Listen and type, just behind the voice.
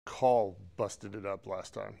Hall busted it up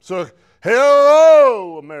last time. So,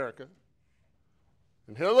 hello, America.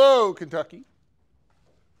 And hello, Kentucky.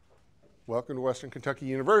 Welcome to Western Kentucky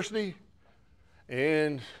University.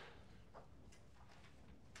 And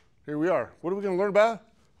here we are. What are we going to learn about?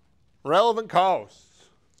 Relevant costs.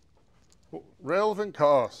 Relevant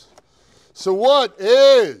costs. So what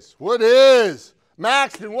is,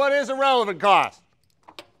 Maxton, what is a relevant cost?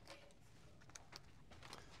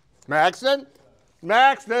 Maxton? A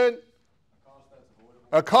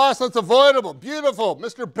cost that's avoidable. Beautiful.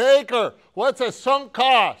 Mr. Baker, what's a sunk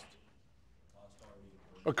cost?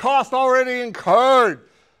 A cost already incurred.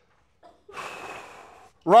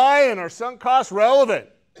 Ryan, are sunk costs relevant?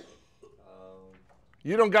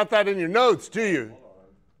 You don't got that in your notes, do you?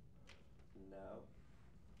 No.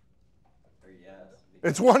 Or yes.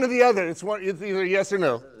 It's one or the other. It's either yes or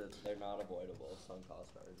no. They're not avoidable. Sunk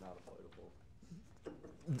costs are not avoidable.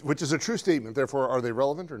 Which is a true statement. Therefore, are they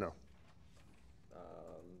relevant or no?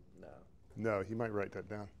 No. No, you might write that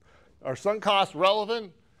down. Are sunk costs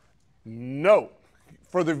relevant? No.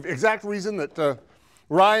 For the exact reason that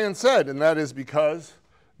Ryan said, and that is because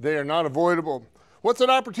they are not avoidable. What's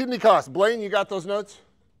an opportunity cost? Blaine, you got those notes?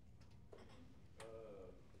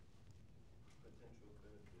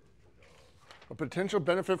 A potential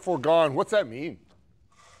benefit foregone. What's that mean?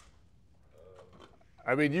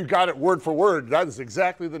 I mean, you got it word for word. That is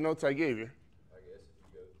exactly the notes I gave you. I guess if you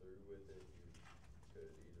go through with it, you could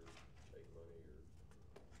either make money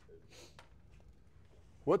or could.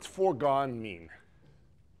 What's foregone mean?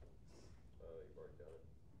 You've already done it.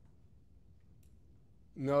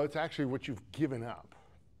 No, it's actually what you've given up.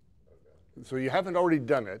 Okay. So you haven't already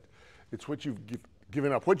done it. It's what you've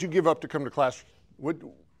given up. What'd you give up to come to class? What'd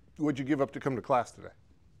you give up to come to class today,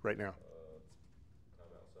 right now?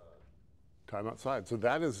 Time outside. Time outside. So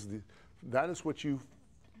that is what you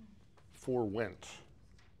forwent.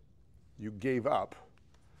 You gave up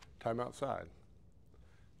time outside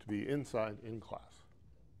to be inside in class.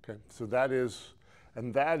 Okay. So that is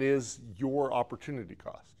your opportunity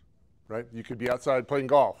cost, right? You could be outside playing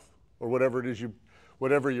golf or whatever it is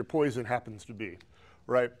whatever your poison happens to be,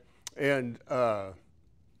 right? And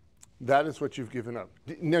that is what you've given up.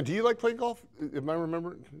 Now, do you like playing golf? Am I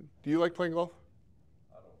remembering? Do you like playing golf?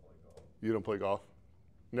 I don't play golf. You don't play golf?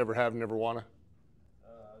 Never have, never wanna? I'd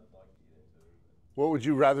like to get into it. What would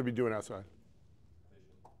you rather be doing outside?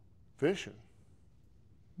 Fishing. Fishing.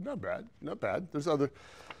 Not bad, not bad. There's other,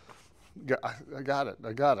 I got it.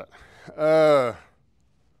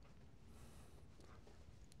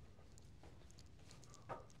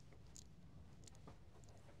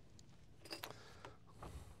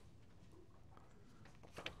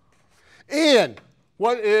 And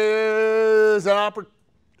what is an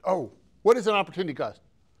opportunity cost?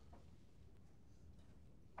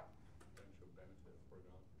 Potential benefit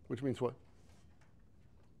foregone. Which means what?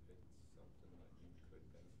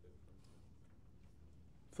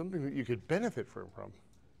 It's something that you could benefit from. Something that you could benefit from.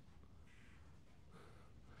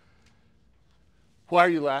 Why are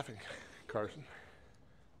you laughing, Carson?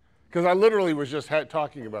 Because I literally was just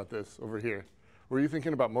talking about this over here. Were you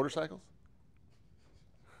thinking about motorcycles?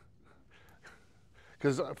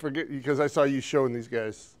 Because I saw you showing these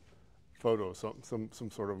guys photos, some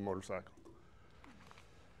sort of motorcycle.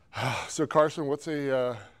 So Carson, what's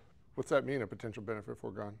that mean? A potential benefit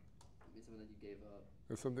foregone?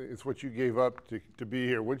 It's something that you gave up. It's what you gave up to be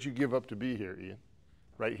here. What did you give up to be here, Ian?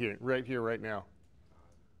 Right here, right now.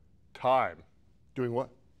 Time. Doing what?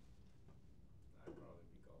 I'd probably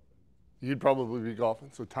be golfing. You'd probably be golfing.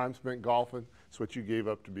 So time spent golfing is what you gave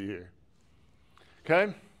up to be here.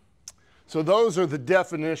 Okay? So those are the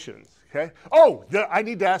definitions. Okay? Oh, I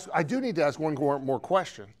do need to ask one more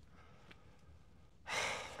question.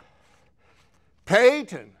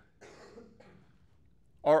 Peyton,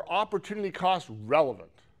 are opportunity costs relevant?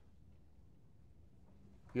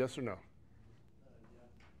 Yes or no?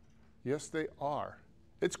 Yeah. Yes, they are.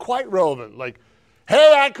 It's quite relevant. Like,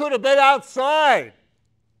 hey, I could have been outside.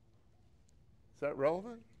 Is that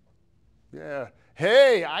relevant? Yeah.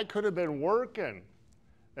 Hey, I could have been working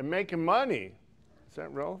and making money. Is that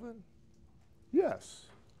relevant? Yes.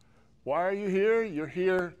 Why are you here? You're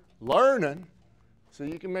here learning so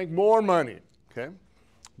you can make more money. Okay?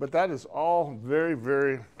 But that is all very,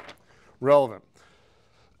 very relevant.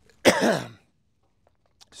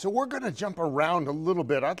 So we're going to jump around a little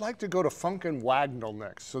bit. I'd like to go to Funk and Wagnall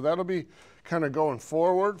next. So that'll be kind of going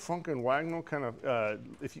forward. Funk and Wagnall kind of,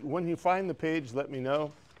 when you find the page, let me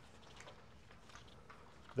know.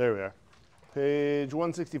 There we are. Page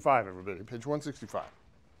 165, everybody. Page 165.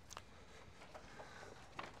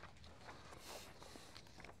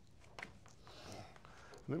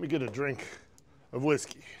 Let me get a drink of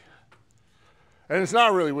whiskey. And it's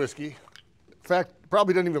not really whiskey. In fact, it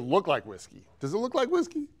probably doesn't even look like whiskey. Does it look like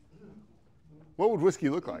whiskey? What would whiskey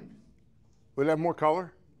look like? Would it have more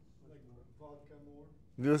color? Like vodka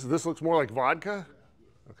more. This looks more like vodka?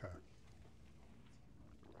 Okay.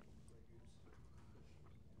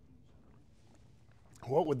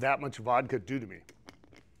 What would that much vodka do to me?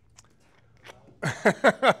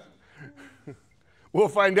 We'll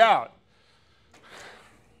find out.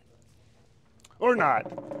 Or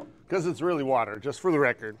not, because it's really water, just for the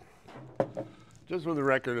record. Just for the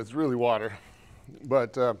record, it's really water.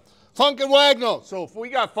 But Funk and Wagnall. So if we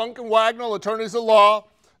got Funk and Wagnall, attorneys at law,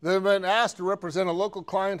 they've been asked to represent a local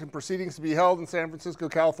client in proceedings to be held in San Francisco,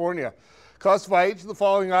 California. Classify each of the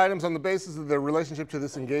following items on the basis of their relationship to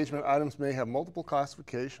this engagement. Items may have multiple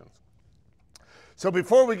classifications. So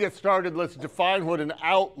before we get started, let's define what an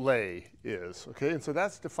outlay is, okay? And so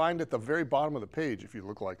that's defined at the very bottom of the page. If you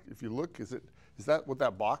look, is that what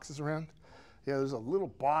that box is around? Yeah, there's a little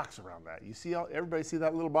box around that. You see, everybody see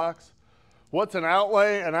that little box? What's an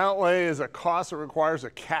outlay? An outlay is a cost that requires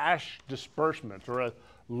a cash disbursement or a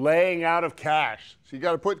laying out of cash. So you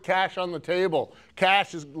got to put cash on the table.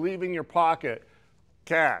 Cash is leaving your pocket.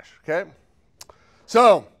 Cash, okay?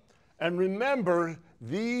 So, and remember,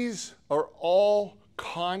 these are all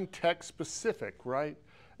context specific, right?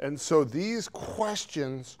 And so these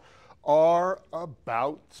questions are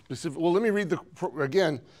about specific. Well, let me read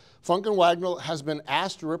again. Funk and Wagnall has been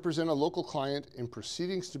asked to represent a local client in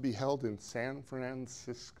proceedings to be held in San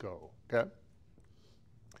Francisco, okay?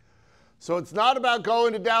 So it's not about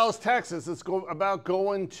going to Dallas, Texas. It's about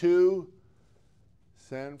going to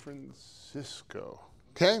San Francisco,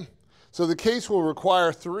 okay? So the case will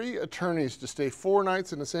require 3 attorneys to stay 4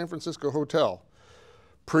 nights in a San Francisco hotel.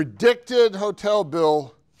 Predicted hotel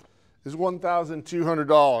bill is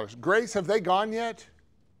 $1,200. Grace, have they gone yet?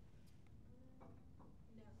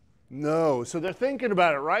 No. So they're thinking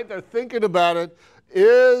about it, right? They're thinking about it.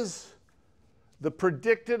 Is the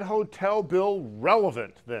predicted hotel bill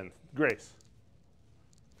relevant then, Grace?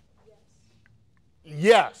 Yes.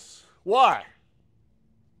 Yes. Why?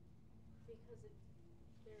 Because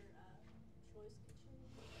their choice could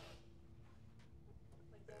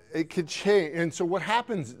change. It could change. And so what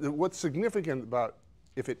happens, what's significant about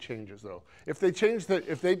if it changes though? If they change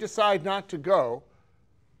if they decide not to go,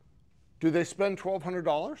 do they spend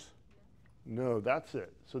 $1,200? No, that's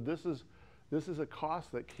it. So this is a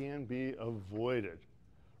cost that can be avoided.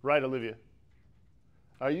 Right, Olivia?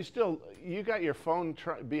 Are you you got your phone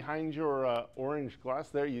behind your orange glass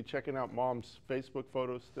there? You checking out mom's Facebook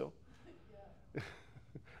photos still? Yeah.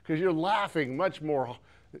 Because you're laughing much more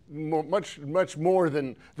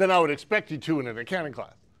than I would expect you to in an accounting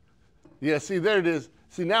class. Yeah, see, there it is.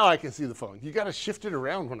 See, now I can see the phone. You got to shift it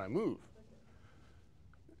around when I move.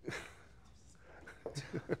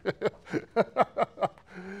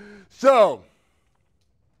 So,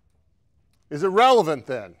 is it relevant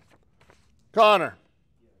then? Connor?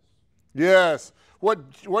 Yes.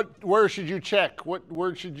 Where should you check?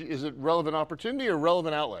 Is it relevant opportunity or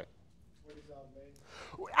relevant outlay? What is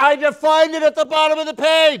outlay? I defined it at the bottom of the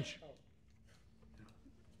page.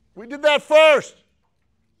 We did that first.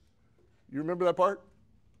 You remember that part?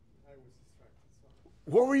 I was distracted.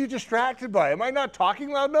 So. What were you distracted by? Am I not talking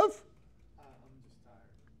loud enough? I'm just tired.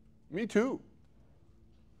 Me too.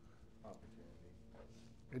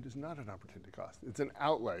 It is not an opportunity cost. It's an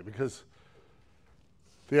outlay because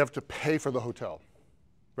they have to pay for the hotel,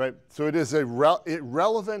 right? So it is a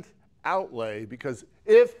relevant outlay because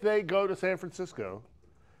if they go to San Francisco,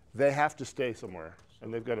 they have to stay somewhere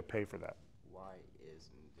and they've got to pay for that. Why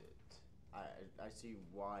isn't it? I see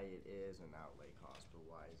why it is an outlay cost, but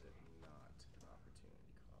why is it not an opportunity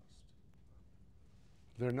cost?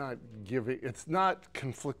 They're not giving, it's not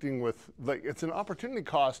conflicting with, like, it's an opportunity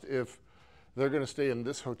cost if they're going to stay in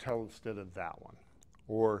this hotel instead of that one.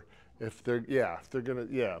 Or if they're going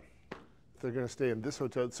to stay in this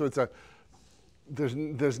hotel. So it's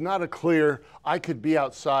there's not a clear, I could be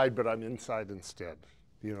outside, but I'm inside instead.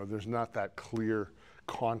 You know, there's not that clear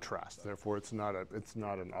contrast. Therefore, it's not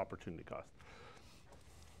an opportunity cost.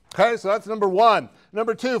 Okay, so that's number 1.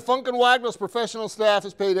 Number 2, Funk and Wagnall's professional staff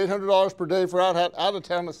is paid $800 per day for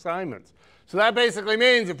out-of-town assignments. So that basically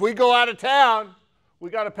means if we go out of town, we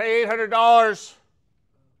got to pay $800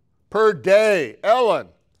 per day. Ellen,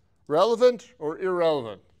 relevant or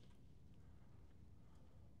irrelevant?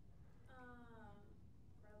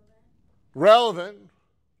 Relevant. Relevant.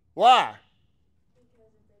 Why? Because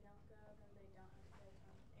if they don't go, then they don't have to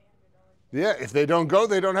pay $800. Yeah, if they don't go,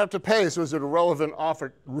 they don't have to pay. So is it a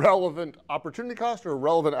relevant opportunity cost or a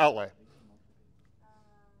relevant outlay?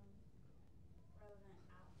 Relevant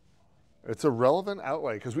out. It's a relevant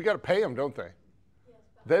outlay because we got to pay them, don't they?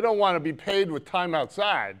 They don't want to be paid with time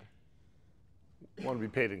outside. They want to be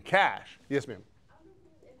paid in cash. Yes, ma'am. I'm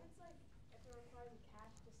confused. If it's like, if it requires a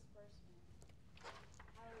cash disbursement,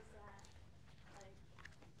 how is that, like,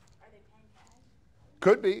 are they paying cash?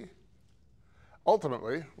 Could be.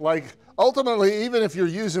 Ultimately, even if you're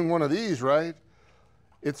using one of these, right,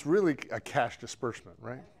 it's really a cash disbursement,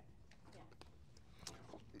 right?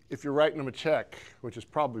 If you're writing them a check, which is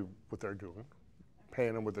probably what they're doing,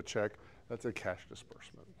 paying them with a check, that's a cash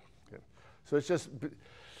disbursement. Okay. So it's just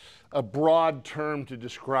a broad term to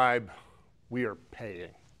describe we are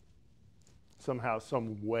paying somehow,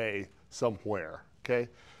 some way, somewhere. Okay.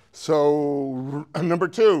 So number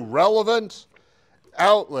 2, relevant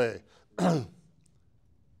outlay.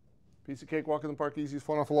 Piece of cake, walk in the park, easy as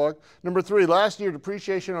falling off a log. Number 3, last year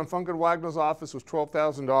depreciation on Funke Wagnall's office was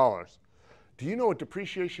 $12,000. Do you know what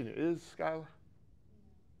depreciation is, Skylar?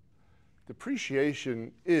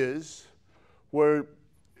 Depreciation is where,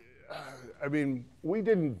 we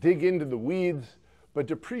didn't dig into the weeds, but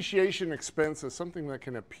depreciation expense is something that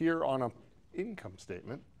can appear on an income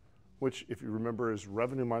statement, which, if you remember, is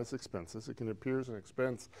revenue minus expenses. It can appear as an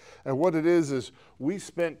expense. And what it is we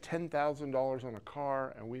spent $10,000 on a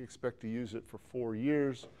car and we expect to use it for 4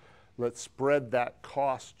 years. Let's spread that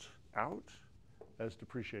cost out as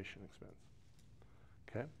depreciation expense.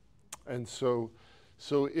 Okay? And so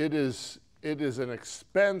it is an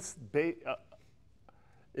expense,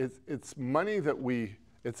 it's money that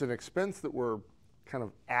it's an expense that we're kind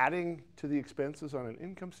of adding to the expenses on an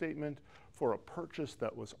income statement for a purchase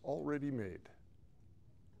that was already made.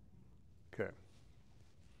 Okay.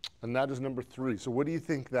 And that is number 3. So what do you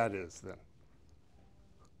think that is then?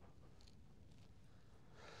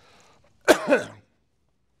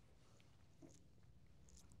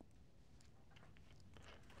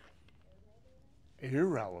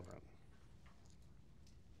 Irrelevant.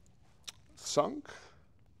 Sunk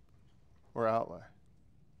or outlay?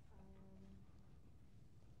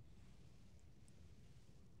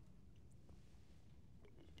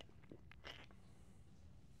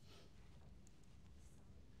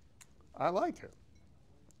 I like it.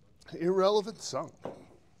 Irrelevant, sunk.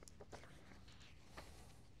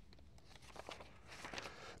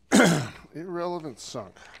 Irrelevant,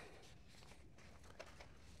 sunk.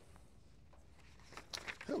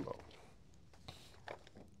 Hello.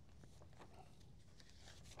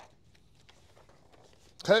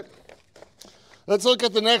 Okay. Let's look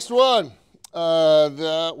at the next one.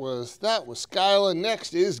 That was Skyla.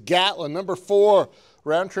 Next is Gatlin. Number 4.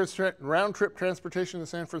 Round trip transportation to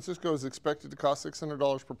San Francisco is expected to cost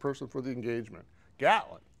 $600 per person for the engagement.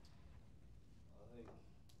 Gatlin. I think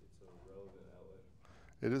it's a relevant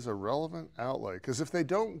outlay. It is a relevant outlay. Because if they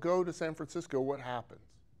don't go to San Francisco, what happens?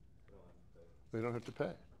 They don't have to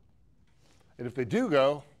pay. And if they do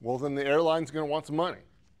go, well, then the airline's going to want some money.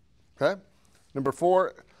 Okay? Number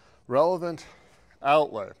 4, relevant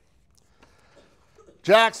outlay.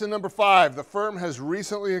 Jackson, number 5, the firm has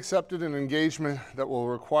recently accepted an engagement that will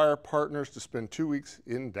require partners to spend 2 weeks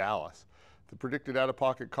in Dallas. The predicted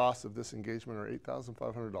out-of-pocket costs of this engagement are $8,500. I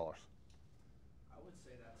would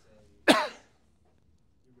say that's an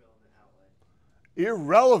irrelevant outlay.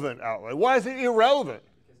 Irrelevant outlay. Why is it irrelevant?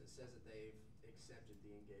 Because it says that they've accepted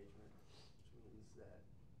the engagement, which means that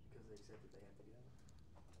because they accepted, they have to do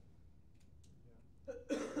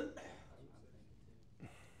that.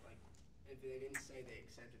 Like, if they didn't say they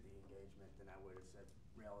accepted the engagement, then I would have said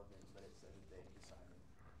relevant, but it says that they've decided.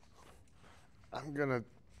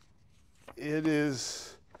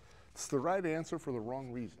 It's the right answer for the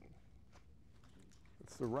wrong reason.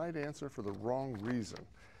 It's the right answer for the wrong reason.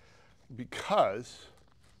 Because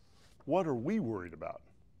what are we worried about?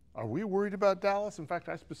 Are we worried about Dallas? In fact,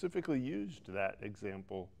 I specifically used that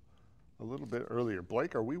example a little bit earlier.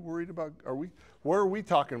 Blake, are we worried about, where are we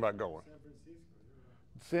talking about going? San Francisco.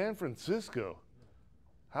 San Francisco.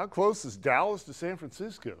 How close is Dallas to San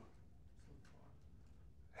Francisco?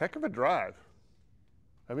 Heck of a drive.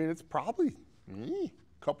 I mean, it's probably a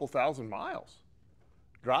couple thousand miles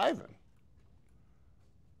driving.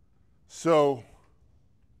 So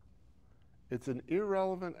it's an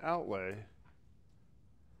irrelevant outlay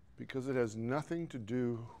because it has nothing to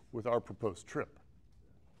do with our proposed trip.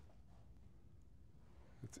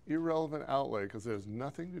 It's irrelevant outlay because it has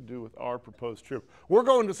nothing to do with our proposed trip. We're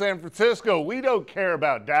going to San Francisco. We don't care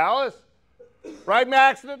about Dallas. Right,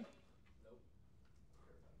 Maxton?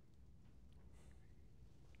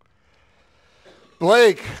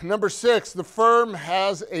 Blake, number 6, the firm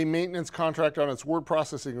has a maintenance contract on its word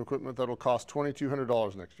processing equipment that will cost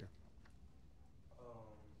 $2,200 next year.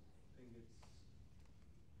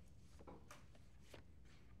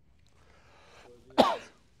 I think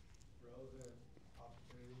it's relevant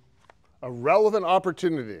A relevant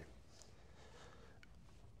opportunity.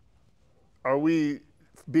 Are we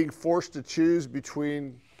being forced to choose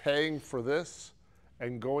between paying for this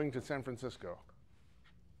and going to San Francisco?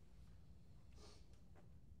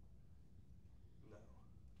 No.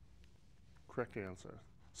 Correct answer.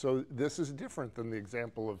 So this is different than the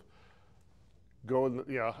example of going,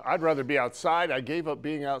 I'd rather be outside. I gave up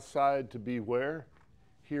being outside to be where?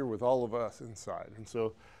 Here with all of us inside. And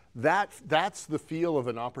so that's the feel of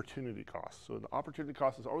an opportunity cost. So an opportunity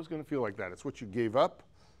cost is always going to feel like that. It's what you gave up.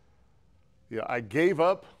 Yeah, I gave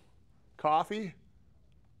up coffee,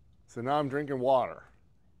 so now I'm drinking water.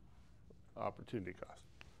 Opportunity cost.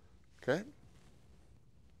 Okay?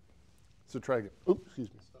 So try again. Oops, excuse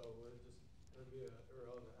me. So it'd be an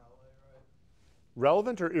irrelevant outlay, right?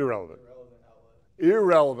 Relevant or irrelevant? Irrelevant outlay.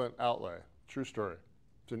 Irrelevant outlay. True story.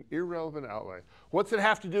 It's an irrelevant outlay. What's it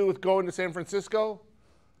have to do with going to San Francisco?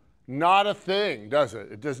 Not a thing, does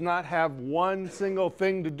it? It does not have one single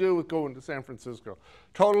thing to do with going to San Francisco.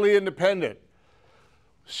 Totally independent.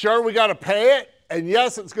 Sure, we got to pay it, and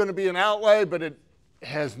yes, it's going to be an outlay, but it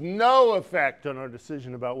has no effect on our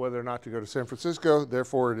decision about whether or not to go to San Francisco.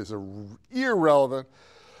 Therefore, it is an irrelevant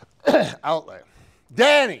outlay.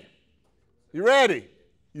 Danny, you ready?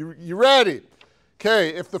 You ready? Okay,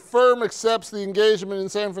 if the firm accepts the engagement in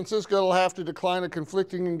San Francisco, it'll have to decline a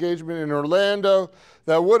conflicting engagement in Orlando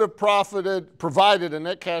that would have provided a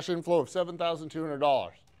net cash inflow of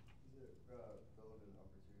 $7,200.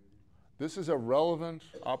 This is a relevant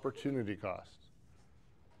opportunity cost.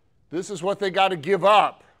 This is what they got to give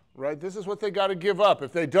up, right? This is what they got to give up.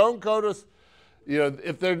 If they don't go to,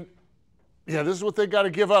 this is what they got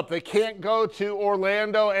to give up. They can't go to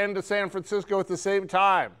Orlando and to San Francisco at the same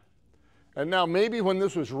time. And now maybe when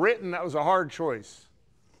this was written, that was a hard choice.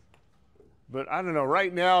 But I don't know,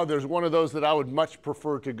 right now there's one of those that I would much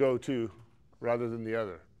prefer to go to rather than the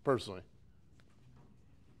other, personally.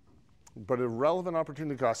 But a relevant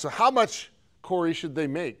opportunity cost. So how much, Corey, should they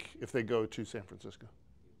make if they go to San Francisco?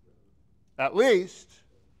 At least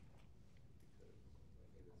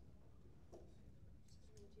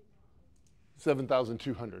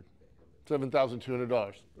 $7,200.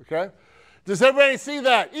 $7,200, okay? Does everybody see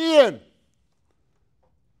that? Ian?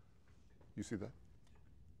 You see that?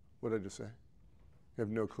 What did I just say? You have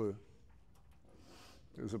no clue.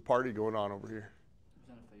 There's a party going on over here.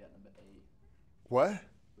 We're trying to figure out number 8. What?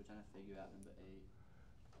 We're trying to figure out number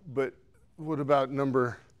 8. But what about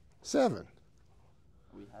number 7?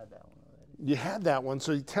 We had that one already. You had that one,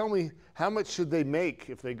 so you tell me, how much should they make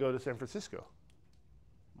if they go to San Francisco?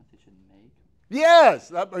 What they should make? Yes!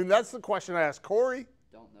 That's the question I asked Corey.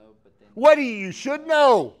 Don't know, but then What do you should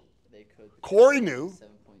know? they could. Corey knew. 7.2.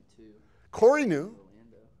 Corey knew.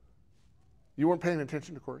 Orlando. You weren't paying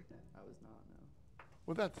attention to Corey? I was not,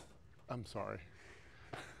 no. Well, I'm sorry.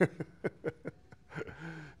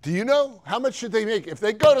 Do you know? How much should they make? If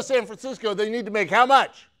they go to San Francisco, they need to make how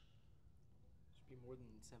much? Should be more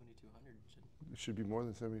than 7,200. It should be more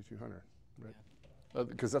than 7,200, right?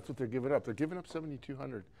 Because that's what they're giving up. They're giving up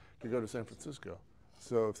 7,200 to go to San Francisco.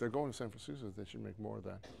 So if they're going to San Francisco, they should make more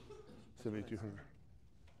than 7,200.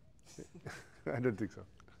 I didn't think so.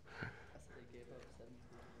 They gave up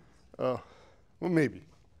 7,200. Oh, well, maybe.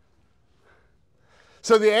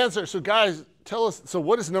 So the answer, so guys, tell us, so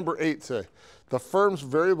what does number 8 say? The firm's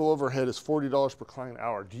variable overhead is $40 per client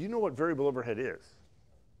hour. Do you know what variable overhead is?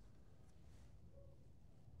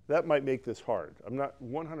 That might make this hard. I'm not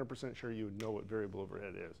 100% sure you would know what variable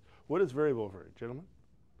overhead is. What is variable overhead, gentlemen?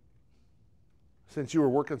 Since you were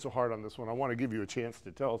working so hard on this one, I want to give you a chance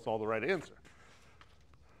to tell us all the right answer.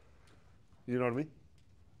 You know what I mean?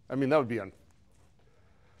 I mean, that would be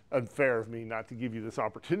unfair of me not to give you this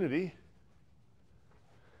opportunity.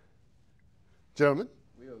 Gentlemen?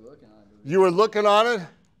 We were looking on it. You were looking on it?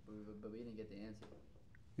 But we didn't get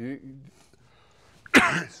the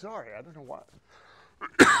answer. Sorry, I don't know why.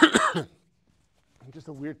 Just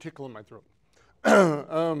a weird tickle in my throat.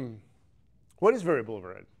 What is variable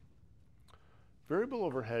overhead? Variable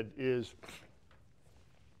overhead is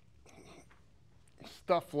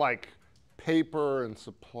stuff like paper and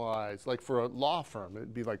supplies. Like for a law firm,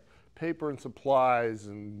 it'd be like paper and supplies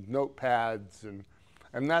and notepads and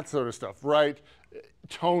that sort of stuff, right?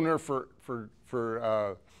 Toner for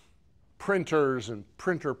printers and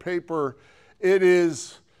printer paper. It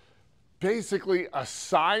is basically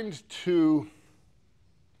assigned to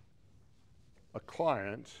a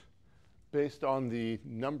client based on the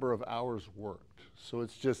number of hours worked. So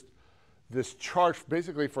it's just this charge,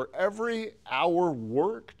 basically for every hour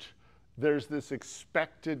worked, there's this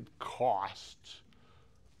expected cost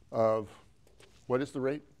of, what is the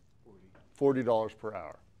rate? $40 per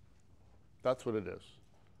hour. That's what it is.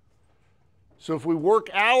 So if we work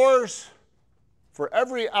hours, for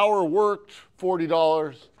every hour worked,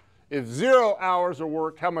 $40. If 0 hours are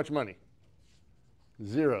worked, how much money?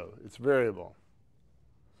 0. It's variable.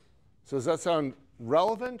 So does that sound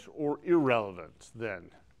relevant or irrelevant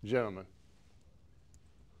then, gentlemen?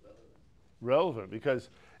 Relevant,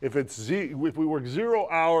 because if we work 0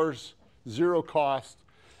 hours, 0 cost.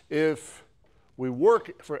 If we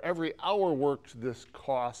work for every hour worked, this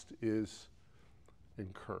cost is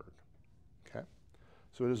incurred. Okay?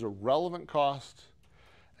 So it is a relevant cost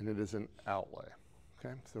and it is an outlay.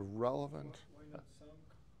 Okay? It's a relevant. Why not sunk?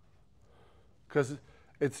 Because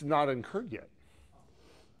it's not incurred yet.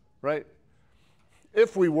 Right?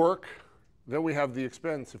 If we work, then we have the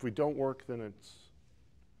expense. If we don't work, then it's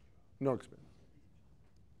no expense.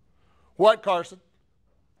 What, Carson?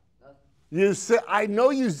 Nothing. You said, I know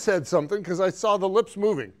you said something because I saw the lips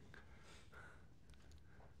moving.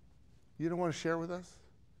 You don't want to share with us?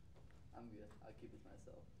 I'm good. I'll keep it to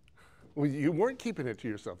myself. Well, you weren't keeping it to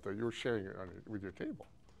yourself, though. You were sharing it with your table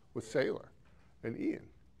with Sailor and Ian.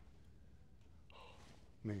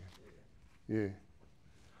 Man. Yeah.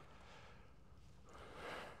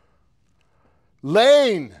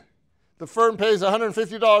 Lane. The firm pays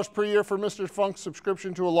 $150 per year for Mr. Funk's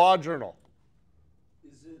subscription to a law journal.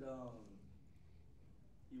 Is it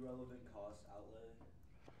irrelevant cost outlay?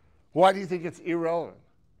 Why do you think it's irrelevant?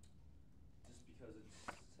 Just because it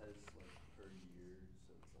says like per year,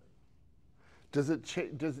 so it's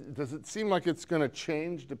like. Does it seem like it's going to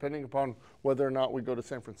change depending upon whether or not we go to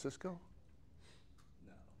San Francisco?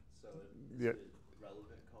 No. So is Yeah. it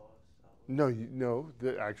relevant cost outlay? No.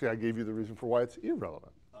 Actually, I gave you the reason for why it's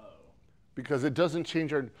irrelevant. Oh. Because it doesn't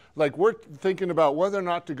change our, like we're thinking about whether or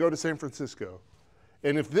not to go to San Francisco.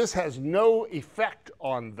 And if this has no effect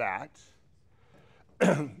on that,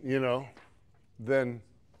 then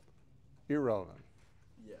irrelevant.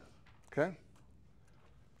 Yeah. Okay?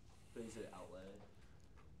 But is it outlay?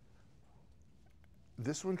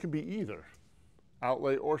 This one can be either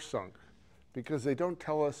outlay or sunk because they don't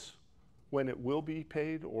tell us when it will be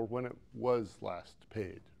paid or when it was last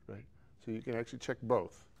paid, right? So you can actually check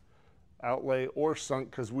both. Outlay or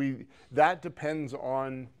sunk, because that depends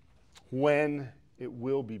on when it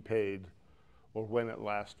will be paid or when it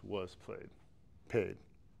last was paid.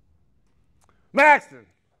 Maxton,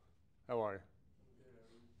 how are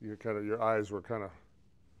you? Your eyes were kind of,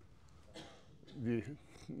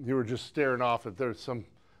 you were just staring off at there's some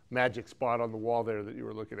magic spot on the wall there that you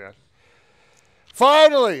were looking at.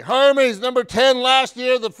 Finally, Hermes, number 10, last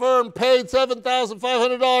year the firm paid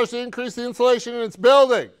 $7,500 to increase the insulation in its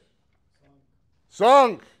building.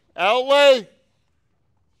 Sunk. Outlay.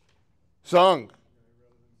 Sunk.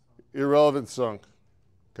 Irrelevant sunk.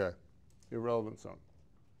 Okay. Irrelevant sunk.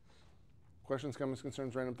 Questions, comments,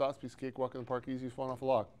 concerns, random thoughts, piece of cake, walk in the park, easy, falling off a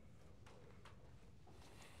log.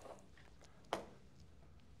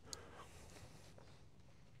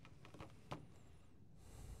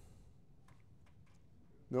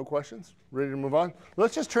 No questions? Ready to move on?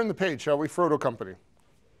 Let's just turn the page, shall we? Frodo Company.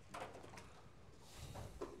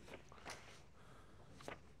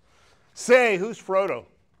 Say, who's Frodo?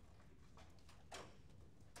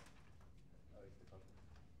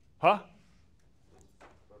 Huh?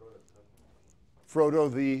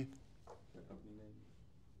 Frodo the...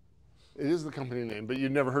 It is the company name, but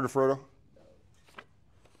you've never heard of Frodo?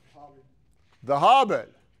 Hobbit. The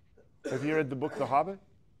Hobbit. Have you read the book The Hobbit?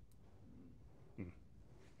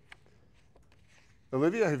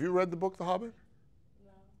 Olivia, have you read the book The Hobbit?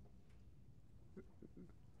 No.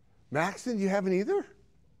 Maxton, you haven't either? I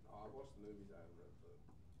watched the movies, I haven't read the book.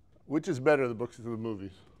 Which is better, the books or the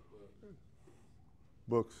movies?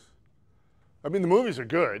 Books. I mean, the movies are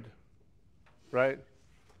good, right?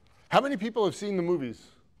 How many people have seen the movies,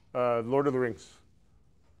 Lord of the Rings?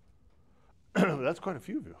 That's quite a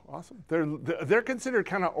few of you. Awesome. They're considered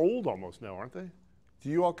kind of old almost now, aren't they? Do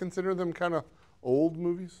you all consider them kind of old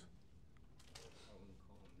movies?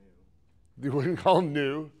 You wouldn't call them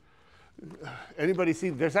new. Anybody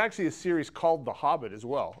seen? There's actually a series called The Hobbit as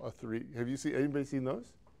well. Have you seen? Anybody seen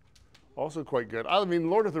those? Also quite good. I mean,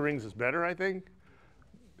 Lord of the Rings is better, I think.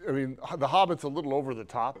 I mean, The Hobbit's a little over the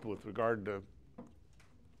top with regard to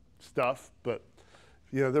stuff, but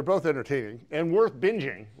they're both entertaining and worth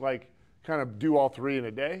binging. Like, kind of do all three in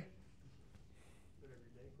a day.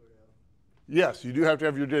 Yes, you do have to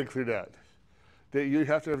have your day cleared out. You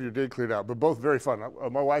have to have your day cleared out, but both very fun.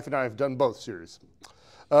 My wife and I have done both series.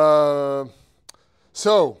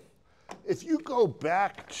 So, if you go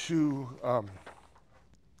back to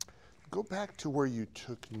where you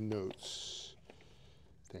took notes.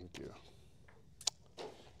 Thank you.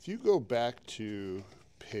 If you go back to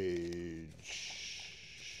page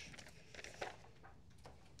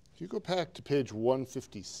If you go back to page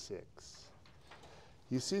 156,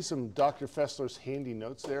 you see some Dr. Fessler's handy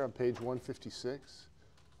notes there on page 156.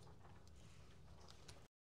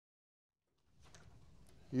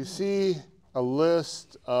 You see a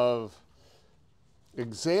list of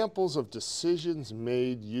examples of decisions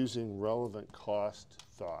made using relevant cost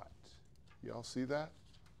thought. You all see that?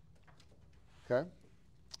 Okay?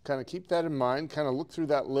 Kind of keep that in mind, kind of look through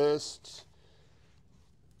that list,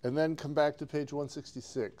 and then come back to page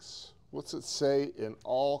 166. What's it say in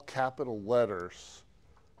all capital letters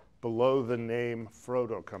below the name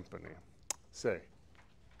Frodo Company? Say.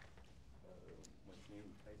 Machine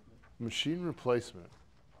replacement. Machine replacement.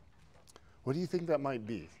 What do you think that might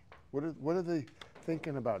be? What are they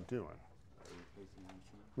thinking about doing? Replacing a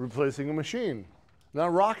machine. Replacing a machine.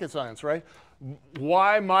 Not rocket science, right?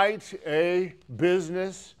 Why might a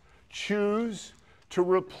business choose to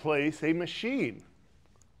replace a machine?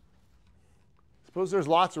 Suppose there's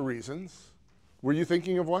lots of reasons. Were you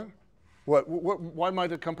thinking of one? Why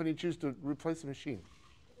might a company choose to replace a machine?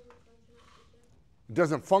 It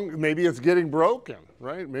doesn't function. Maybe it's getting broken,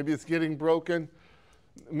 right? Maybe it's getting broken.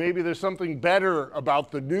 Maybe there's something better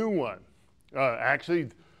about the new one. Actually,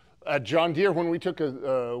 at John Deere,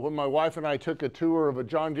 when my wife and I took a tour of a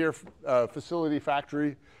John Deere facility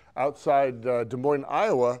factory outside Des Moines,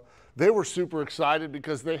 Iowa, they were super excited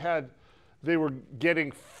because they were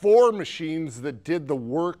getting 4 machines that did the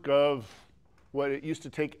work of what it used to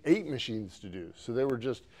take 8 machines to do. So they were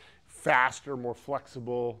just faster, more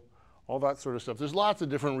flexible, all that sort of stuff. There's lots of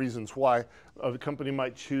different reasons why a company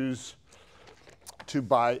might choose to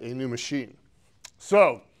buy a new machine.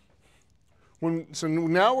 So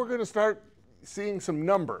now we're going to start seeing some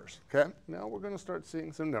numbers, okay? Now we're going to start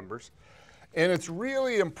seeing some numbers. And it's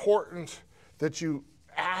really important that you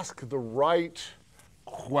ask the right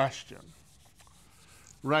question,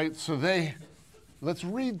 right? So let's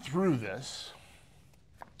read through this.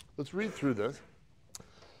 Let's read through this.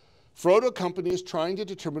 Frodo Company is trying to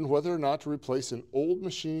determine whether or not to replace an old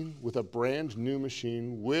machine with a brand new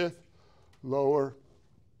machine with lower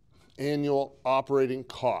annual operating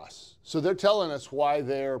costs. So they're telling us why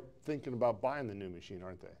they're thinking about buying the new machine,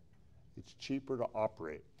 aren't they? It's cheaper to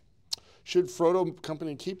operate. Should Frodo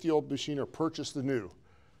Company keep the old machine or purchase the new?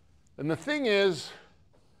 And the thing is,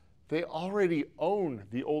 they already own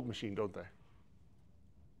the old machine, don't they?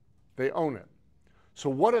 They own it. So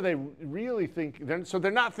what are they really thinking? So they're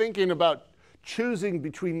not thinking about choosing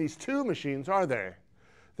between these 2 machines, are they?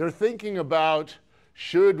 They're thinking about,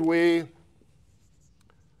 should we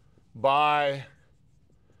buy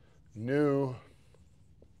new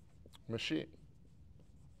machine?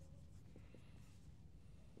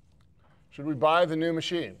 Should we buy the new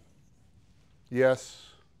machine? Yes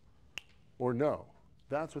or no?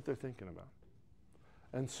 That's what they're thinking about.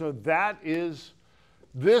 And so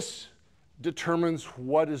this determines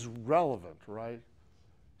what is relevant, right?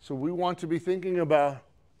 So we want to be thinking about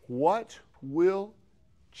what will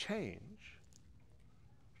change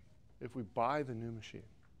if we buy the new machine.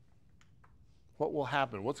 What will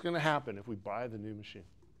happen? What's going to happen if we buy the new machine?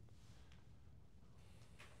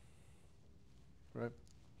 Right?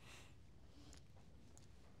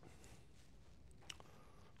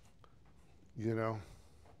 You know,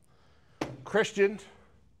 Christian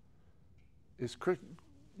is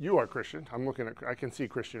you are Christian. I can see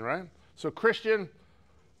Christian, right? So Christian,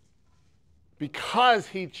 because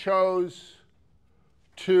he chose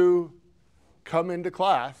to come into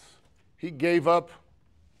class, he gave up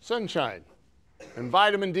sunshine and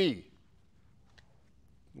vitamin D.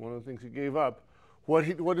 One of the things he gave up.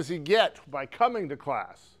 What does he get by coming to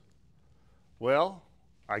class? Well,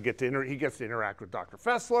 he gets to interact with Dr.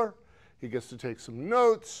 Fessler. He gets to take some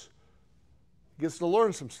notes. He gets to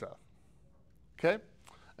learn some stuff. Okay?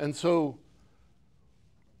 And so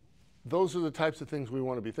those are the types of things we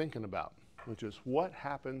want to be thinking about, which is what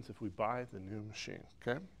happens if we buy the new machine,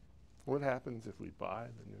 okay? What happens if we buy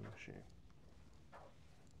the new machine?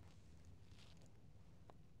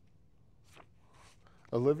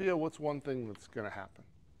 Olivia, what's one thing that's going to happen?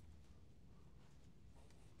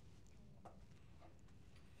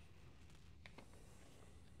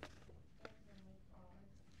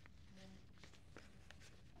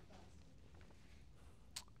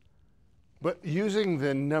 But using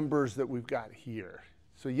the numbers that we've got here.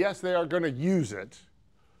 So yes, they are going to use it.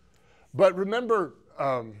 But remember,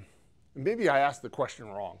 maybe I asked the question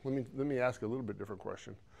wrong. Let me ask a little bit different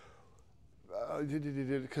question.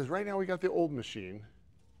 Because right now we got the old machine.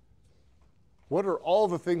 What are all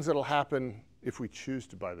the things that will happen if we choose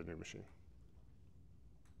to buy the new machine?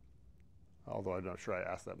 Although I'm not sure I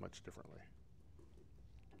asked that much differently.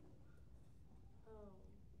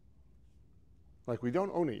 Like, we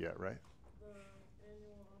don't own it yet, right? The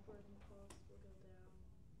annual operating costs will go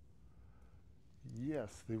down.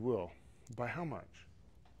 Yes, they will. By how much?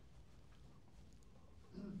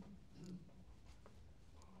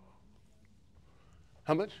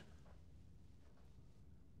 How much?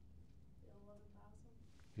 11,000.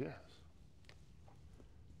 Yes.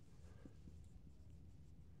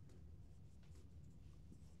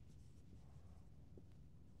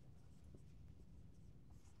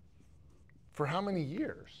 For how many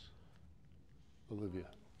years, Olivia?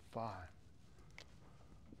 5.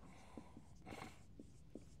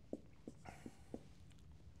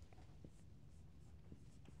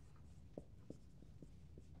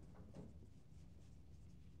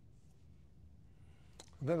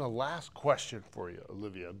 Then a last question for you,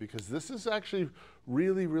 Olivia, because this is actually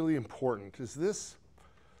really, really important. Is this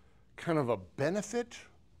kind of a benefit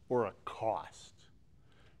or a cost?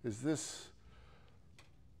 Is this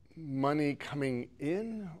money coming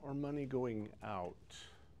in or money going out?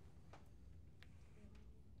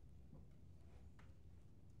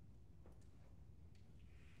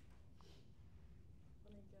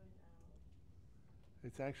 Money going out.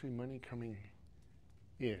 It's actually money coming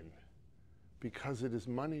in, because it is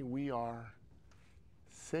money we are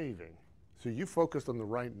saving. So you focused on the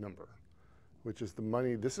right number, which is the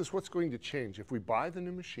money. This is what's going to change. If we buy the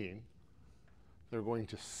new machine, they're going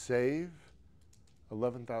to save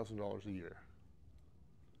 $11,000 a year.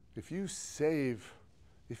 If you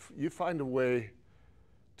find a way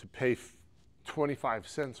to pay 25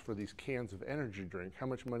 cents for these cans of energy drink, how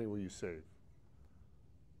much money will you save?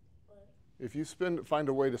 What? If you find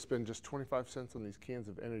a way to spend just 25 cents on these cans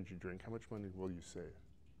of energy drink, how much money will you save? I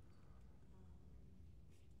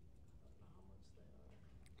don't know how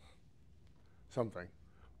much they are. Something.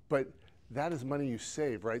 But that is money you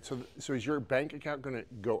save, right? So is your bank account going to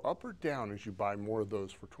go up or down as you buy more of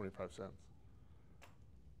those for 25 cents?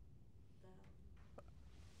 Down.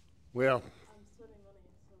 Well, I'm spending money,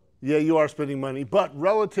 so yeah, you are spending money, but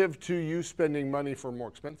relative to you spending money for more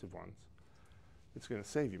expensive ones, it's going to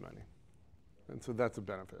save you money. And so that's a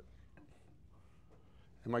benefit.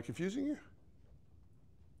 Am I confusing you?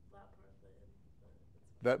 that part did, but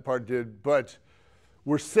it's That part did, but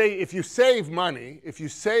if you save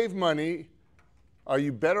money, are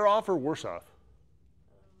you better off or worse off?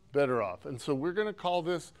 Better off. And so we're going to call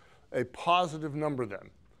this a positive number then.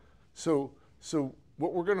 So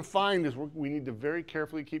what we're going to find is we need to very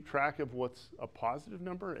carefully keep track of what's a positive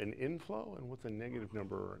number, an inflow, and what's a negative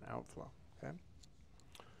number or an outflow. Okay?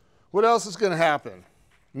 What else is going to happen?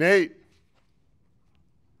 Nate?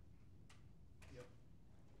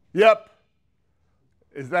 Yep.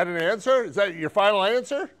 Is that an answer? Is that your final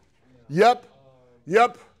answer? Yeah. Yep.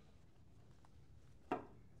 Yep. You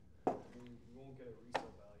won't get a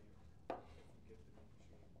resale value if you get the new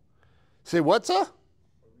machine. Say what, sir? A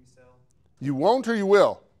resale, You won't or you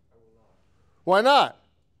will? I will not, Why not?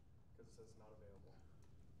 because it says not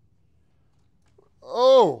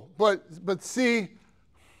available. Oh, but see,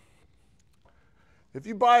 if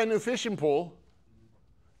you buy a new fishing pole,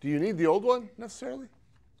 do you need the old one necessarily?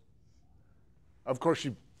 Of course,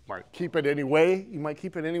 you might keep it anyway.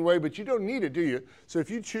 But you don't need it, do you? So if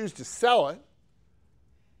you choose to sell it,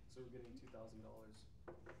 So we're getting $2,000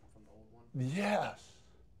 from the old one? yes.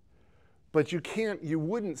 But you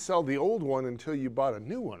wouldn't sell the old one until you bought a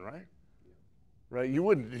new one, right? Right? You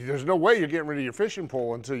wouldn't. There's no way you're getting rid of your fishing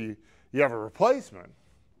pole until you have a replacement.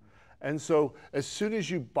 And so as soon as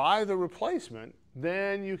you buy the replacement,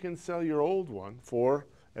 then you can sell your old one for,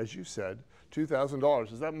 as you said,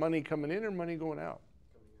 $2,000. Is that money coming in or money going out?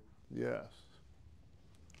 Coming in. Yes.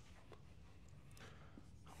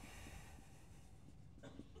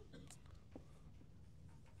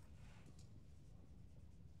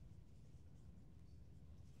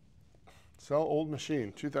 Sell old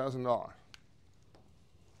machine, $2,000.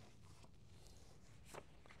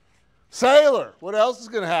 Sailor, what else is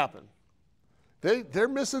going to happen? They're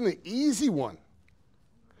missing the easy one.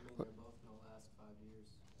 I mean, they're both going to last 5 years.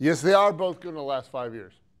 Yes, they are both going to last 5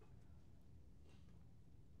 years.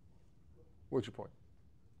 What's your point?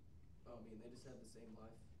 Oh, I mean, they just have the same life.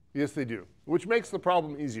 Yes, they do, which makes the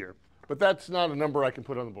problem easier. But that's not a number I can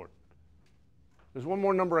put on the board. There's one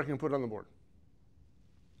more number I can put on the board.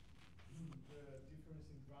 The difference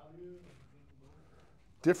in value and book.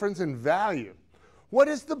 Difference in value. What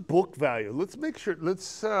is the book value? Let's make sure.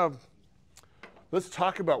 Let's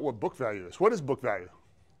talk about what book value is. What is book value?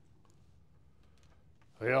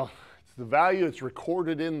 Well, it's the value it's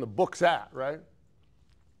recorded in the books at, right?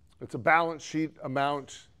 It's a balance sheet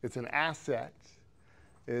amount. It's an asset.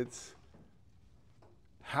 It's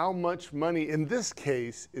how much money. In this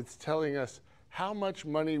case, it's telling us how much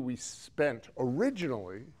money we spent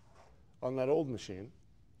originally on that old machine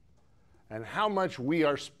and how much we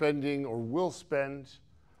are spending or will spend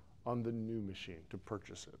on the new machine to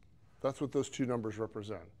purchase it. That's what those two numbers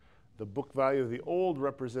represent. The book value of the old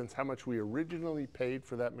represents how much we originally paid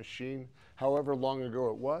for that machine, however long ago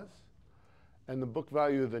it was. And the book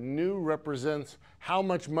value of the new represents how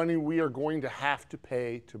much money we are going to have to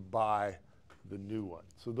pay to buy the new one.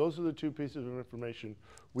 So those are the two pieces of information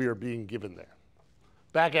we are being given there.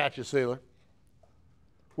 Back at you, Sailor.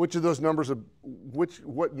 Which of those numbers,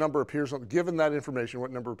 what number appears on, given that information,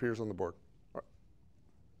 what number appears on the board? Are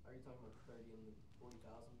you talking about 30 and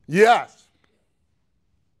 40,000? Yes.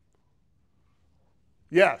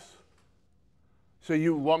 Yes. So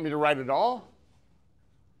you want me to write it all?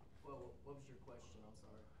 Well, what was your question? I'm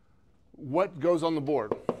sorry. What goes on the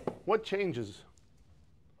board? What changes?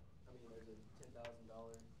 I mean, there's a $10,000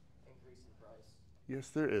 increase in price. Yes,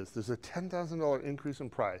 there is. There's a $10,000 increase in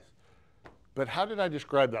price. But how did I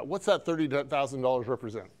describe that? What's that $30,000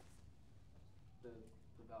 represent? The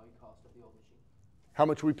value cost of the old machine. How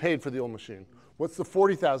much we paid for the old machine. What's the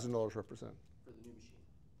 $40,000 represent? For the new machine.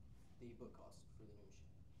 The book cost for the new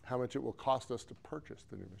machine. How much it will cost us to purchase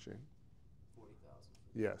the new machine. 40,000.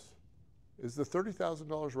 Yes. Is the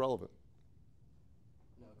 $30,000 relevant?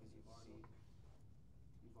 No, because you've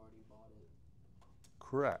already bought it.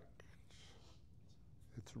 Correct.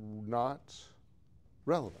 It's not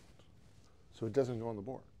relevant. So it doesn't go on the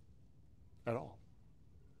board at all.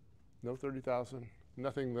 No 30,000,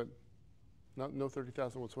 nothing that, no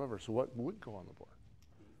 30,000 whatsoever. So what would go on the board?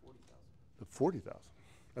 The 40,000. The 40,000.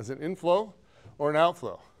 As an inflow or an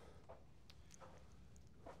outflow?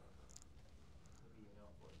 Maybe an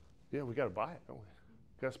outflow. Yeah, we got to buy it, don't we?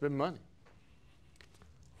 Got to spend money.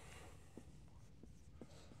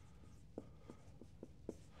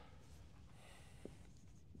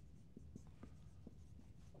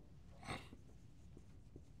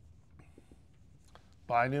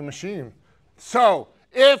 Buy a new machine. So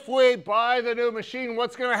if we buy the new machine,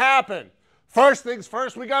 what's going to happen? First things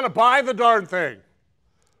first, we got to buy the darn thing,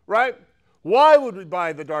 right? Why would we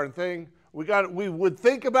buy the darn thing? We would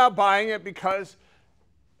think about buying it because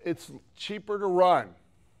it's cheaper to run.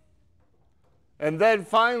 And then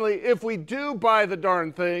finally, if we do buy the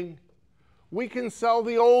darn thing, we can sell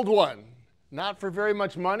the old one. Not for very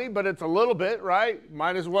much money, but it's a little bit, right?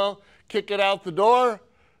 Might as well kick it out the door,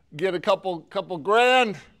 get a couple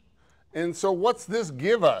grand. And so what's this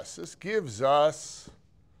give us? This gives us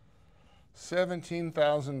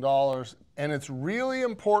 $17,000. And it's really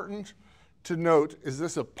important to note, is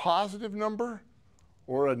this a positive number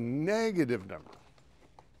or a negative number?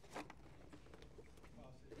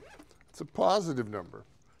 It's a positive number.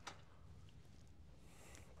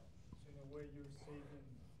 So in a way, you're saving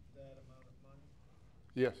that amount of money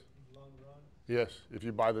Yes. in the long run. Yes, if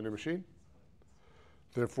you buy the new machine.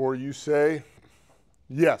 Therefore, you say,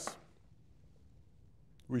 yes,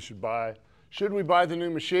 we should buy. Should we buy the new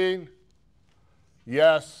machine?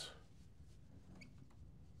 Yes.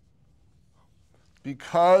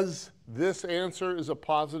 Because this answer is a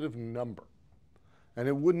positive number. And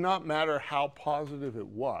it would not matter how positive it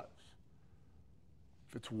was.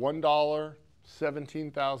 If it's $1,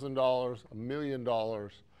 $17,000, $1 million,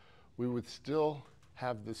 we would still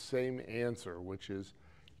have the same answer, which is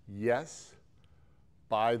yes,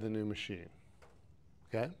 buy the new machine.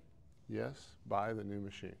 Okay? Yes, buy the new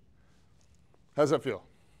machine. How's that feel?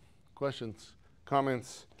 Questions,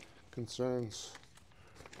 comments, concerns,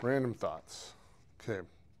 random thoughts? Okay.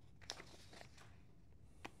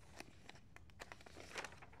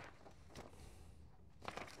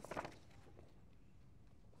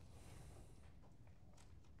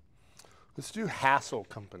 Let's do Hassel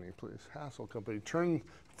Company, please. Hassel Company. Turn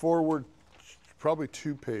forward probably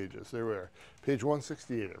 2 pages. There we are. Page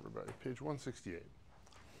 168, everybody. Page 168.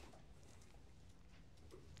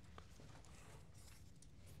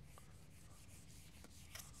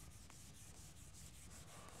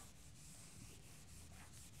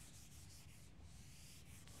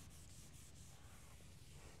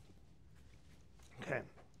 Okay.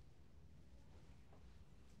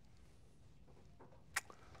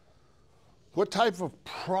 What type of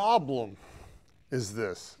problem is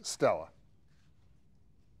this, Stella?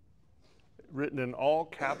 Written in all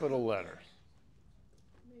capital letters.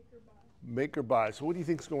 Make or buy. Make or buy. So what do you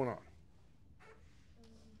think's going on?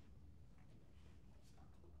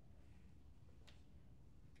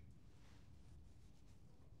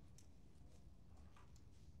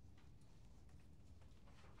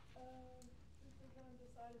 If they're going to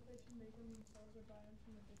decide if they should make them themselves or buy them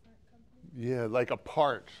from a different company. Yeah, like a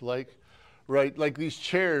part, like, right, like these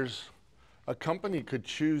chairs, a company could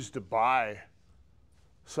choose to buy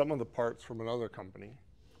some of the parts from another company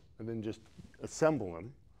and then just assemble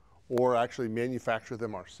them, or actually manufacture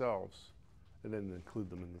them ourselves and then include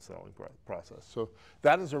them in the selling process. So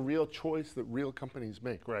that is a real choice that real companies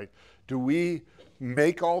make, right? Do we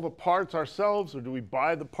make all the parts ourselves, or do we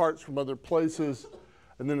buy the parts from other places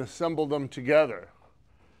and then assemble them together?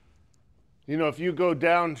 You know, if you go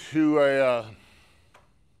down to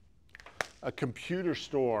a computer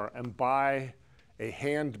store and buy a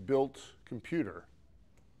hand-built computer,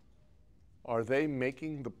 are they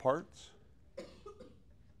making the parts?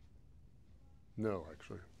 No,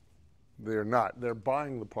 actually. They're not. They're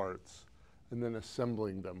buying the parts and then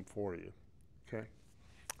assembling them for you, okay?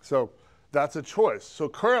 So that's a choice. So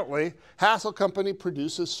currently, Hassel Company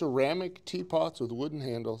produces ceramic teapots with wooden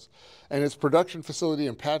handles, and its production facility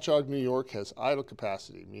in Patchogue, New York has idle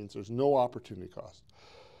capacity. It means there's no opportunity cost.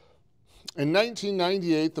 In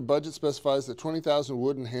 1998, the budget specifies that 20,000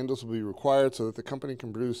 wooden handles will be required so that the company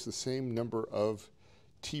can produce the same number of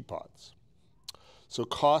teapots. So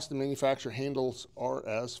cost to manufacture handles are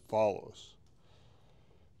as follows: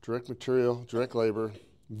 direct material, direct labor,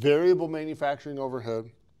 variable manufacturing overhead,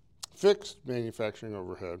 fixed manufacturing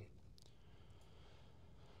overhead.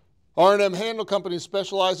 R&M Handle Company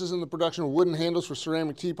specializes in the production of wooden handles for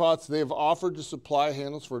ceramic teapots. They have offered to supply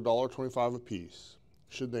handles for $1.25 a piece.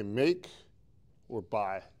 Should they make or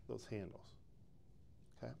buy those handles?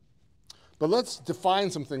 Okay. But let's define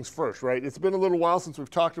some things first, right? It's been a little while since we've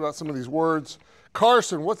talked about some of these words.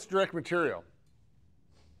 Carson, what's direct material?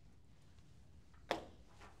 What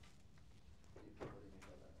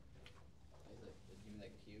do you mean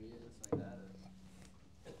like period or something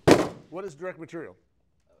like that? Or? What is direct material?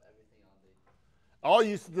 Oh, everything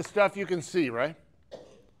on the. All the stuff you can see, right?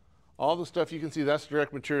 All the stuff you can see, that's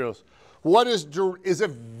direct materials. What is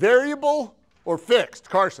it variable or fixed,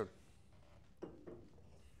 Carson?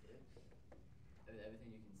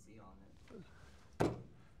 Everything you can see on it.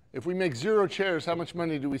 If we make 0 chairs, how much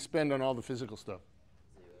money do we spend on all the physical stuff?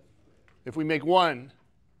 0. If we make 1,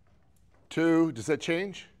 2, does that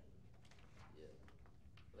change? Yeah.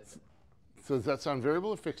 Like So does that sound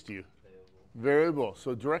variable or fixed to you? variable. Variable.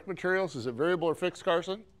 So direct materials, is it variable or fixed,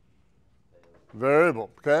 Carson?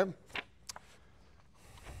 Variable, okay?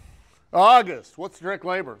 August, what's direct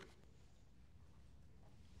labor?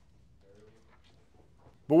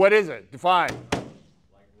 But what is it? Define. Like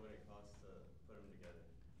what it costs to put them together.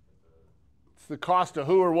 It's the cost of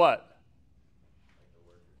who or what?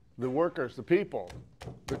 Like The workers, the people.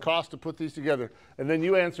 The cost to put these together. And then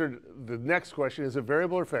you answered the next question, is it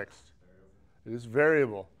variable or fixed? Variable. It is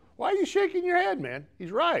variable. Why are you shaking your head, man?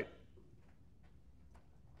 He's right.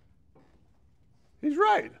 He's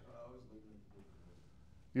right.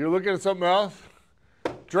 You're looking at something else?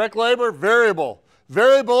 Direct labor, variable.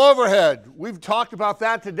 Variable overhead. We've talked about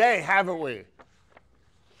that today, haven't we?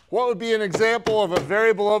 What would be an example of a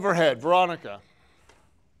variable overhead, Veronica?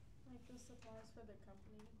 Like the supplies for the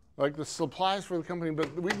company. Like the supplies for the company,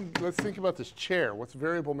 but let's think about this chair. What's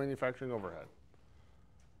variable manufacturing overhead?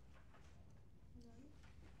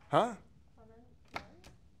 Huh?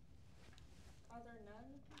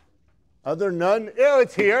 Other none? Ew,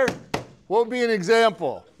 it's here. What would be an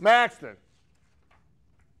example? Maxton.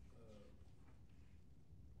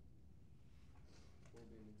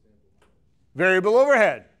 Variable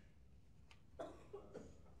overhead.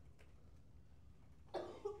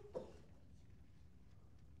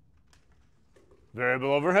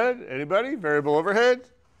 Variable overhead? Anybody? Variable overhead?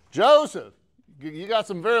 Joseph, you got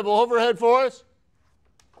some variable overhead for us?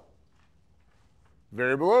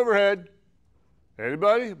 Variable overhead.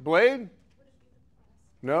 Anybody? Blade?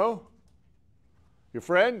 No? Your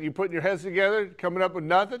friend? You putting your heads together, coming up with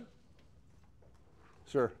nothing?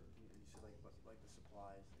 Sir. You said like the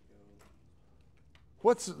supplies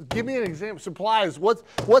that go. Give me an example. Supplies.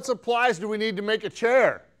 What supplies do we need to make a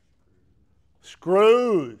chair?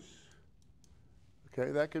 Screws.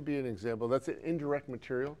 Okay, that could be an example. That's an indirect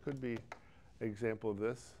material. Could be an example of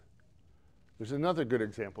this. There's another good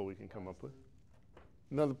example we can come up with.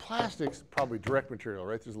 Now, the plastic's probably direct material,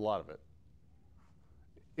 right? There's a lot of it.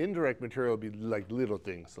 Indirect material would be like little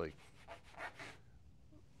things like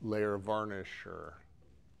layer of varnish or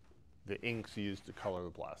the inks used to color the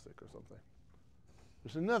plastic or something.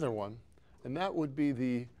 There's another one, and that would be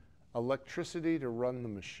the electricity to run the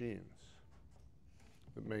machines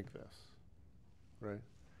that make this, right?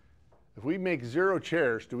 If we make 0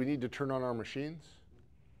 chairs, do we need to turn on our machines?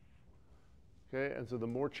 Okay, and so the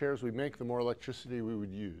more chairs we make, the more electricity we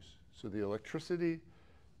would use. So the electricity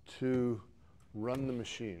to run the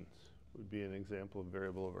machines would be an example of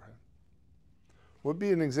variable overhead. What would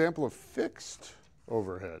be an example of fixed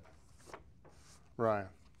overhead? Ryan.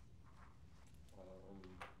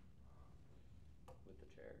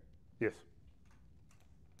 Yes.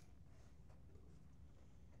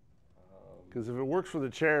 Because if it works for the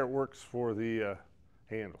chair, it works for the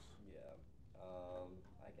handles. Yeah.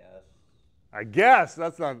 I guess. I guess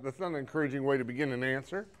that's not an encouraging way to begin an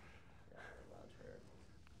answer. Yeah, I'm not sure.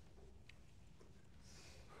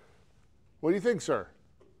 What do you think, sir?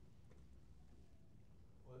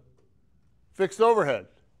 What? Fixed overhead.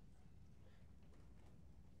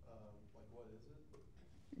 Like what is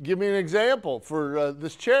it? Give me an example for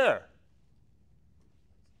this chair.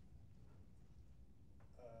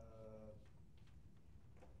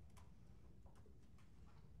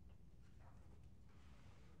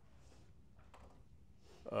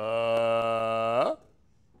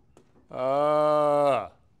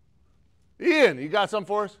 Ian, you got some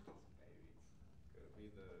for us? Could it be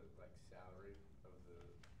the salary of the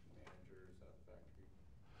managers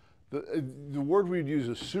at the factory? The word we'd use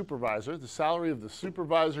is supervisor. The salary of the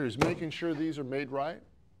supervisor is making sure these are made right.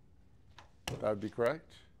 That would be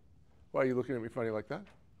correct. Why are you looking at me funny like that?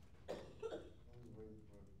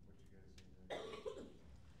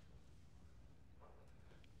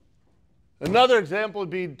 Another example would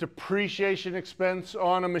be depreciation expense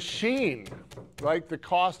on a machine, like the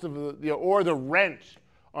cost of or the rent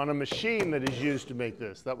on a machine that is used to make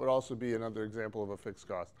this. That would also be another example of a fixed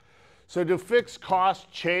cost. So do fixed costs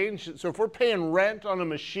change? So if we're paying rent on a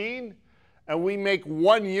machine and we make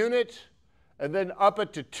 1 unit and then up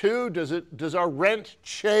it to 2, does our rent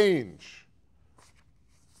change?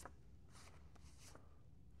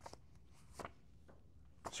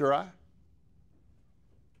 Sarai?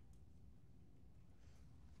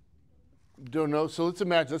 Don't know. So let's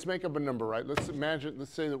make up a number, right? Let's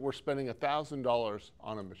say that we're spending $1,000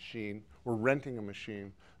 on a machine. We're renting a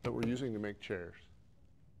machine that we're using to make chairs.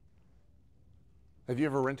 Have you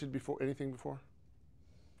ever rented anything before?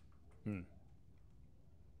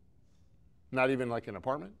 Not even like an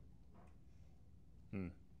apartment? You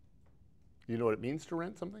know what it means to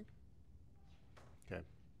rent something? Okay.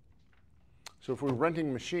 So if we're renting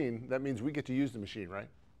a machine, that means we get to use the machine, right?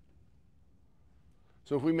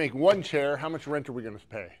 So if we make 1 chair, how much rent are we going to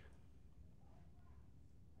pay?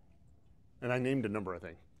 And I named a number, I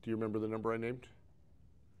think. Do you remember the number I named?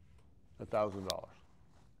 $1,000.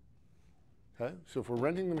 Okay, so if we're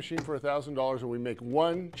renting the machine for $1,000 and we make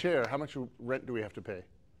 1 chair, how much rent do we have to pay?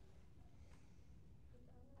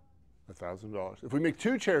 $1,000. If we make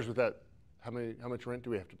 2 chairs with that, how much rent do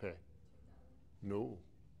we have to pay? No.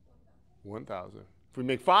 1,000. If we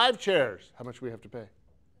make 5 chairs, how much do we have to pay?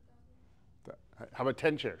 How about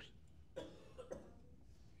 10 chairs?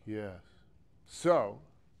 Yes. So,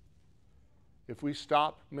 if we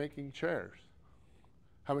stop making chairs,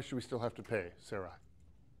 how much do we still have to pay, Sarai?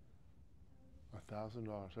 $1,000.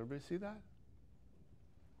 Everybody see that?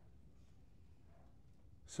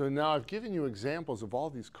 So now I've given you examples of all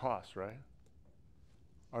these costs, right?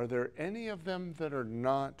 Are there any of them that are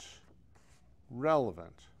not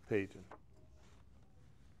relevant, Peyton?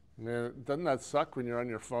 Man, doesn't that suck when you're on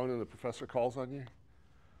your phone and the professor calls on you?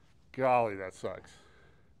 Golly, that sucks.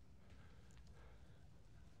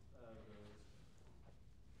 Like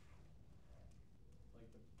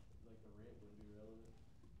the rent would be relevant.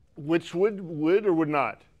 Which would or would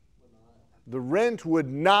not? Would not. The rent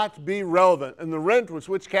would not be relevant. And the rent was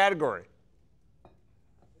which category?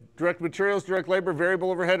 Direct materials, direct labor,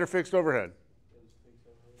 variable overhead, or fixed overhead?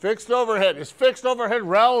 Fixed overhead. Is fixed overhead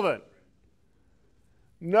relevant?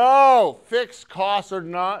 No, fixed costs are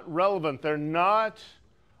not relevant. They're not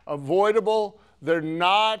avoidable. They're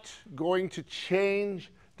not going to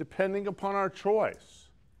change depending upon our choice.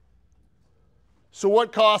 So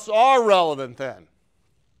what costs are relevant then?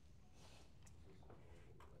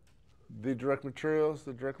 The direct materials,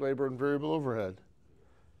 the direct labor, and variable overhead.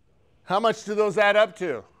 How much do those add up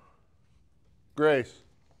to? Grace?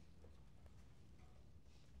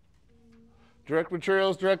 Direct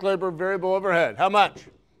materials, direct labor, variable overhead. How much?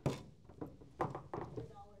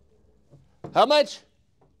 How much?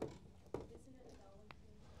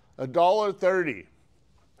 $1.30.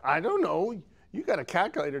 I don't know. You got a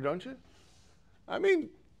calculator, don't you? I mean,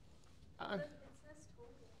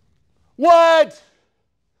 what?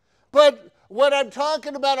 But what I'm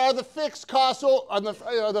talking about are the fixed costs, are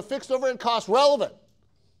the fixed overhead costs relevant?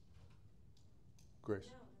 Grace.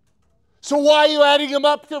 So why are you adding them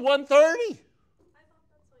up to 130?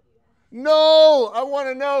 No, I want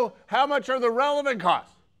to know how much are the relevant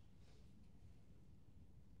costs.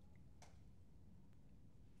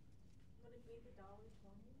 Would it be the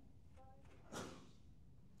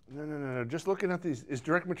 $1.25? No. Just looking at these, is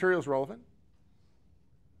direct materials relevant?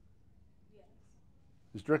 Yes.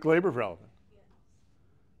 Is direct labor relevant?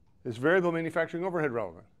 Yes. Is variable manufacturing overhead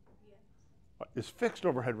relevant? Yes. Is fixed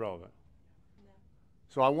overhead relevant? No.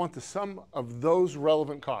 So I want the sum of those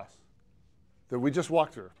relevant costs that we just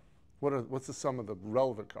walked through. What's the sum of the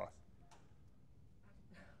relevant costs?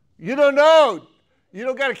 You don't know. You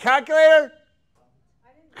don't got a calculator?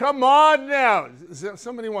 Come on now.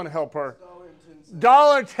 Somebody want to help her?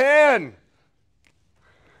 $1.10.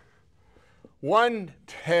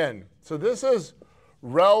 110. So this is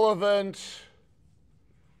relevant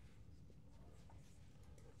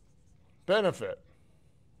benefit.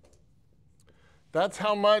 That's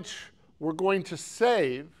how much we're going to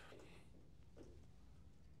save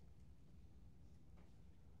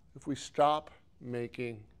if we stop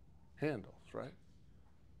making handles, right?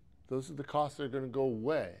 Those are the costs that are going to go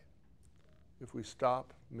away if we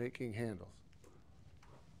stop making handles.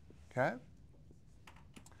 Okay?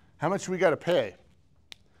 How much do we got to pay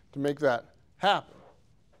to make that happen?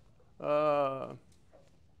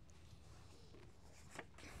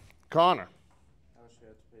 Connor. How much do you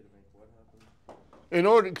have to pay to make what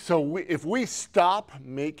happen? If we stop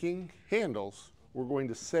making handles, we're going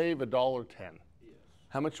to save $1.10. Yes.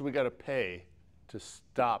 How much do we got to pay to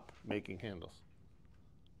stop making handles?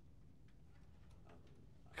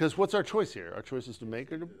 Because what's our choice here? Our choice is to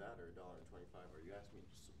make or to... Either that or $1.25. Are you asking me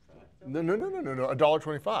to subtract? No,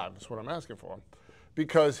 $1.25 is what I'm asking for.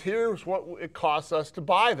 Because here's what it costs us to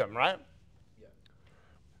buy them, right? Yeah.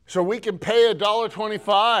 So we can pay $1.25. That's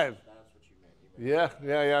what you meant.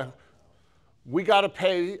 Yeah. We got to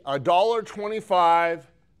pay $1.25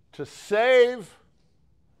 to save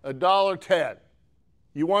 $1.10.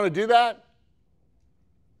 You want to do that?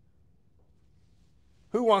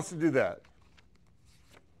 Who wants to do that?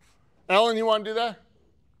 Ellen, you want to do that?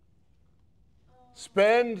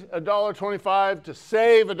 Spend $1.25 to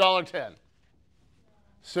save $1.10.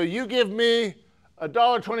 So you give me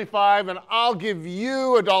 $1.25 and I'll give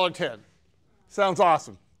you $1.10. Sounds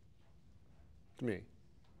awesome to me.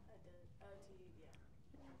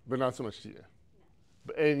 But not so much to you.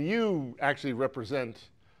 And you actually represent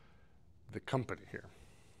the company here.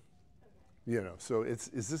 You know, so is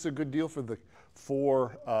this a good deal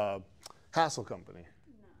for Hassel Company?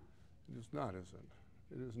 No. It is not, is it?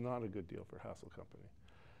 It is not a good deal for Hassel Company.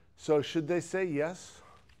 So should they say yes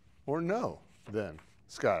or no then,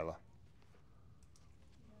 Skyla?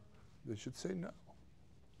 They should say no.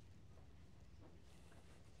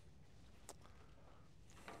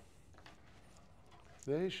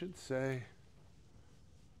 They should say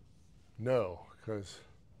no, because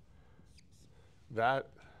that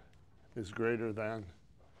is greater than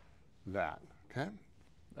that, okay?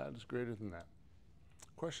 That is greater than that.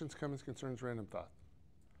 Questions, comments, concerns, random thought.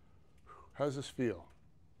 How does this feel?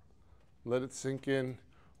 Let it sink in.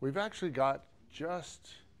 We've actually got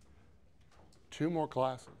just 2 more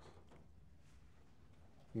classes.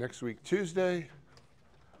 Next week, Tuesday,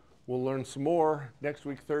 we'll learn some more. Next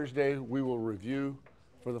week, Thursday, we will review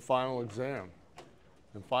for the final exam.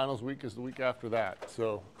 And finals week is the week after that.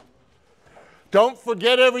 So don't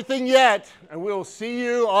forget everything yet, and we'll see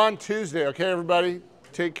you on Tuesday. Okay, everybody?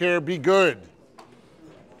 Take care. Be good.